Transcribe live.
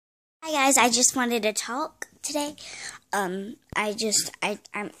Hi guys, I just wanted to talk today. I'm just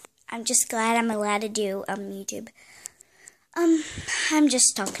glad I'm allowed to do YouTube. I'm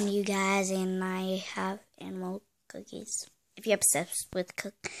just talking to you guys, and I have animal cookies. If you're obsessed with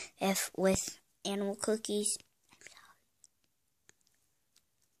animal cookies,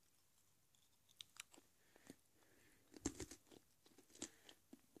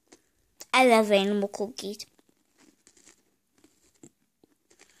 I love animal cookies.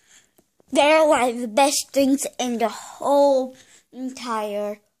 They're like the best things in the whole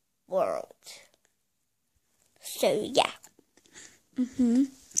entire world. So yeah.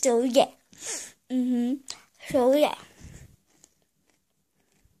 So yeah. So yeah.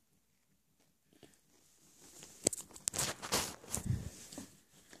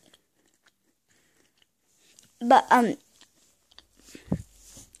 But I'm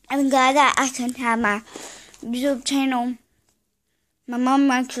glad that I can have my YouTube channel. My mom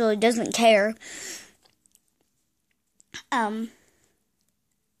actually doesn't care. So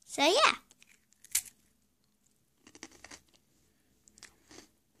yeah.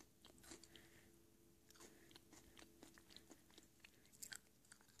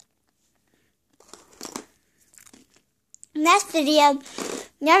 Next video,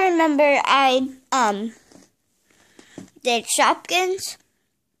 y'all remember I did Shopkins?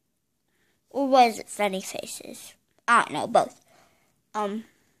 Or was it funny faces? I don't know, both. I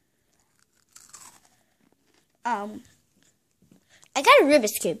got a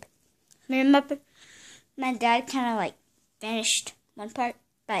Rubik's Cube. Remember, my dad kind of like finished one part,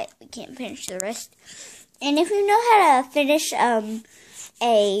 but we can't finish the rest. And if you know how to finish a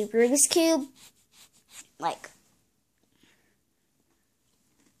Rubik's Cube, like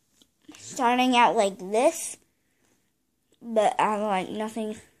starting out like this, but I'm like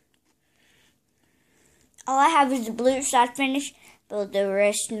nothing. All I have is the blue side finish, but the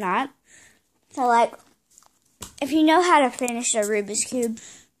rest not. So like, if you know how to finish a Rubik's Cube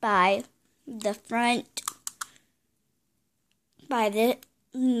by the front, by it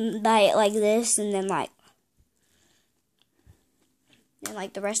like this, and then like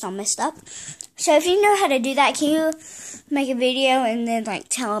the rest all messed up. So if you know how to do that, can you make a video and then like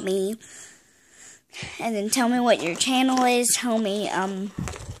tell me, and then tell me what your channel is, tell me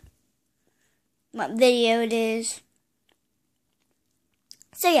what video it is.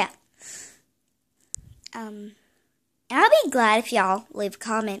 So yeah. And I'll be glad if y'all leave a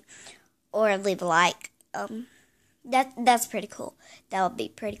comment or leave a like. That's pretty cool. That would be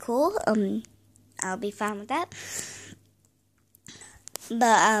pretty cool. I'll be fine with that.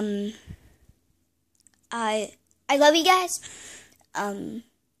 But I love you guys.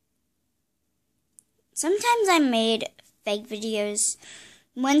 Sometimes I made fake videos.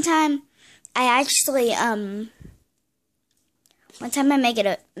 One time I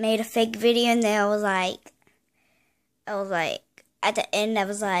made a fake video, and then I was like at the end I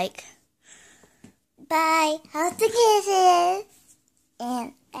was like, bye, how's the kisses?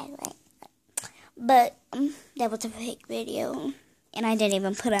 And I like, but that was a fake video, and I didn't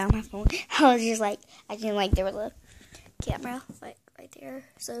even put it on my phone. I was just like, I didn't like there was a camera like right there,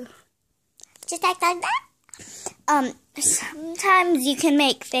 so just act like that. Sometimes you can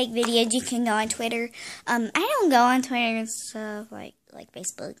make fake videos. You can go on Twitter. I don't go on Twitter and stuff like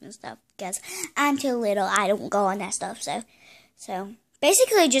Facebook and stuff because I'm too little. I don't go on that stuff. So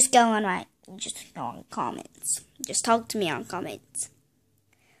basically, just go on comments. Just talk to me on comments.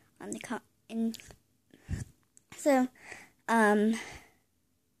 If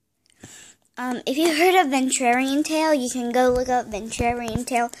you heard of venturiantale, you can go look up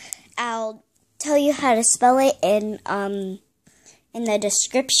venturiantale. I'll tell you how to spell it in the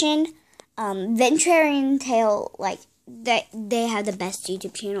description. Venturiantale, like they have the best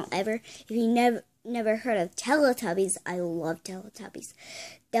YouTube channel ever. If you never heard of Teletubbies, I love Teletubbies.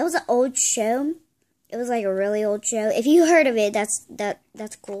 That was an old show. It was like a really old show. If you heard of it, that's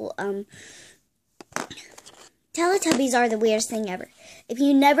cool. Teletubbies are the weirdest thing ever. If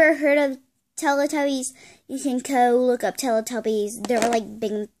you never heard of Teletubbies, you can go look up Teletubbies. They're like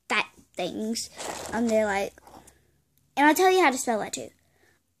big fat things. They're like, and I'll tell you how to spell that too.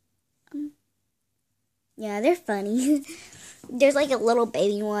 Yeah, they're funny. There's like a little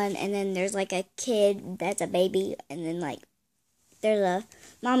baby one, and then there's like a kid that's a baby, and then like there's a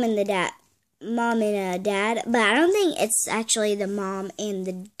mom and a dad, but I don't think it's actually the mom and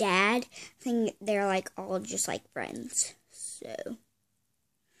the dad. I think they're like all just like friends. So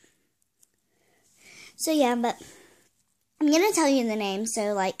yeah, but I'm gonna tell you the name.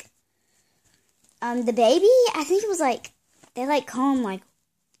 So like, the baby, I think it was like, they like call him like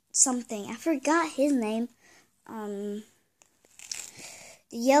something. I forgot his name.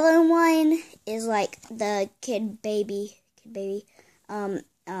 The yellow one is like the kid baby.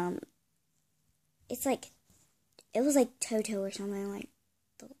 It's like, it was like Toto or something like.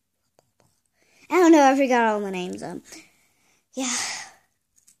 I don't know, I forgot all the names. Yeah.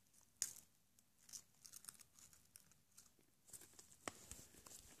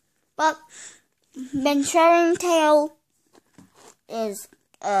 But venturiantale is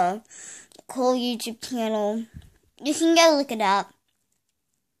a cool YouTube channel. You can go look it up.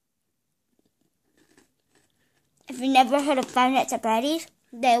 If you've never heard of Five Nights at Freddy's,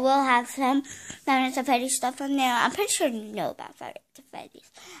 they will have some Five Nights at Freddy's stuff on there. I'm pretty sure you know about Five Nights at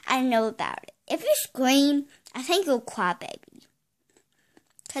Freddy's. I know about it. If you scream, I think you'll cry, baby.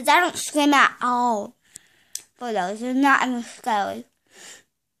 Because I don't scream at all for those. It's not even scary.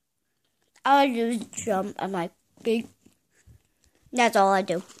 All I do is jump on my feet. That's all I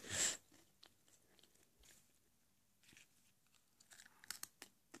do.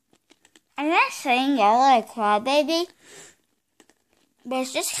 I'm not saying y'all like crybaby, but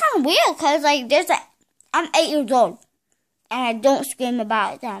it's just kind of weird because like I'm 8 years old and I don't scream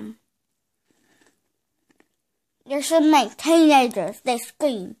about them. There's some like teenagers, they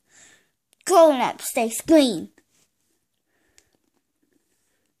scream. Grown-ups, they scream.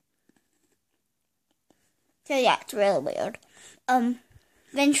 So yeah, it's really weird.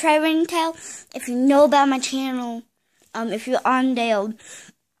 Venturiantale, if you know about my channel, if you're on there,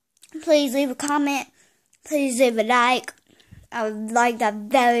 please leave a comment. Please leave a like. I would like that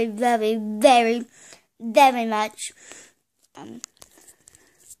very, very, very, very much.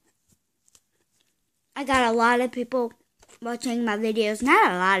 I got a lot of people watching my videos.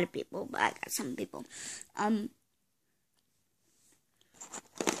 Not a lot of people, but I got some people.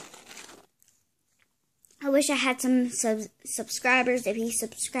 I wish I had some subscribers. If you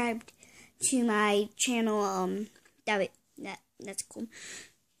subscribed to my channel, that's cool.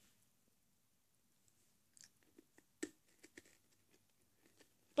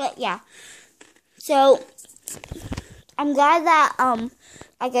 But yeah, so I'm glad that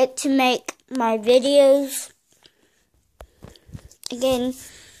I get to make my videos again.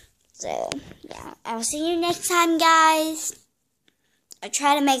 So yeah, I'll see you next time, guys. I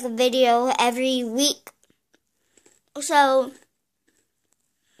try to make a video every week. So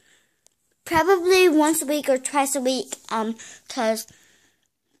probably once a week or twice a week. Cause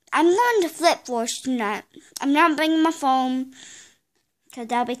I'm going to Flip Force tonight. I'm not bringing my phone. Because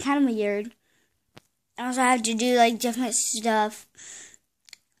that would be kind of weird. I also have to do, like, different stuff.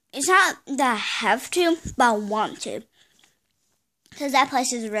 It's not that I have to, but I want to. Because that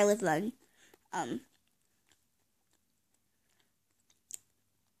place is really fun.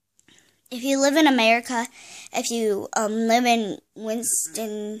 If you live in America, if you live in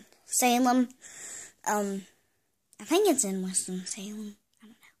Winston-Salem, I think it's in Winston-Salem. I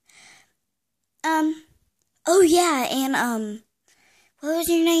don't know. Oh, yeah, and, what was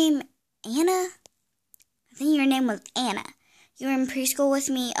your name? Anna? I think your name was Anna. You were in preschool with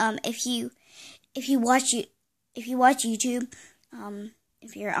me. If you watch YouTube,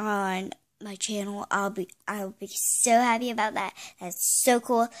 if you're on my channel, I'll be so happy about that. That's so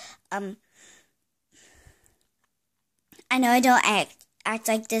cool. I know I don't act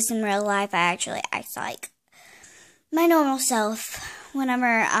like this in real life. I actually act like my normal self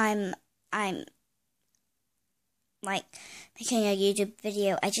whenever I'm like making a YouTube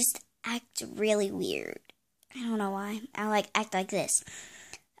video. I just act really weird. I don't know why. I like act like this.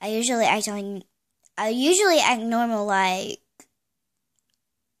 I usually act normal, like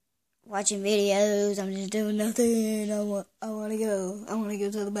watching videos. I'm just doing nothing. I want to go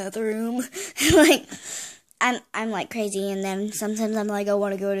to the bathroom. Like I'm like crazy, and then sometimes I'm like I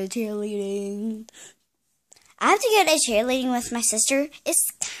want to go to cheerleading. I have to go to cheerleading with my sister.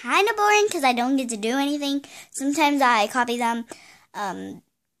 It's kind of boring because I don't get to do anything. Sometimes I copy them.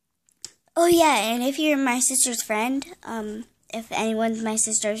 Oh yeah, and if you're my sister's friend, if anyone's my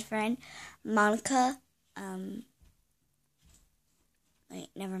sister's friend, Monica, wait,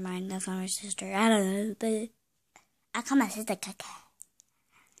 never mind, that's not my sister. I don't know, but I call my sister Kaka.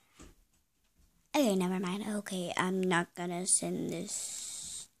 Okay, never mind. Okay, I'm not gonna send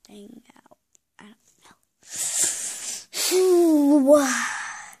this thing out. I don't know.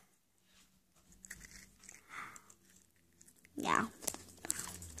 Yeah.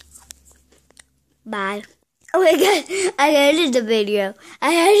 Bye. Oh my god, I edited the video.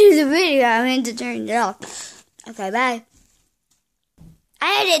 I meant to turn it off. Okay, bye.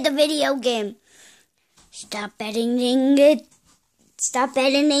 I edited the video game. Stop editing it. Stop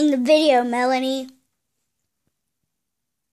editing the video, Melanie.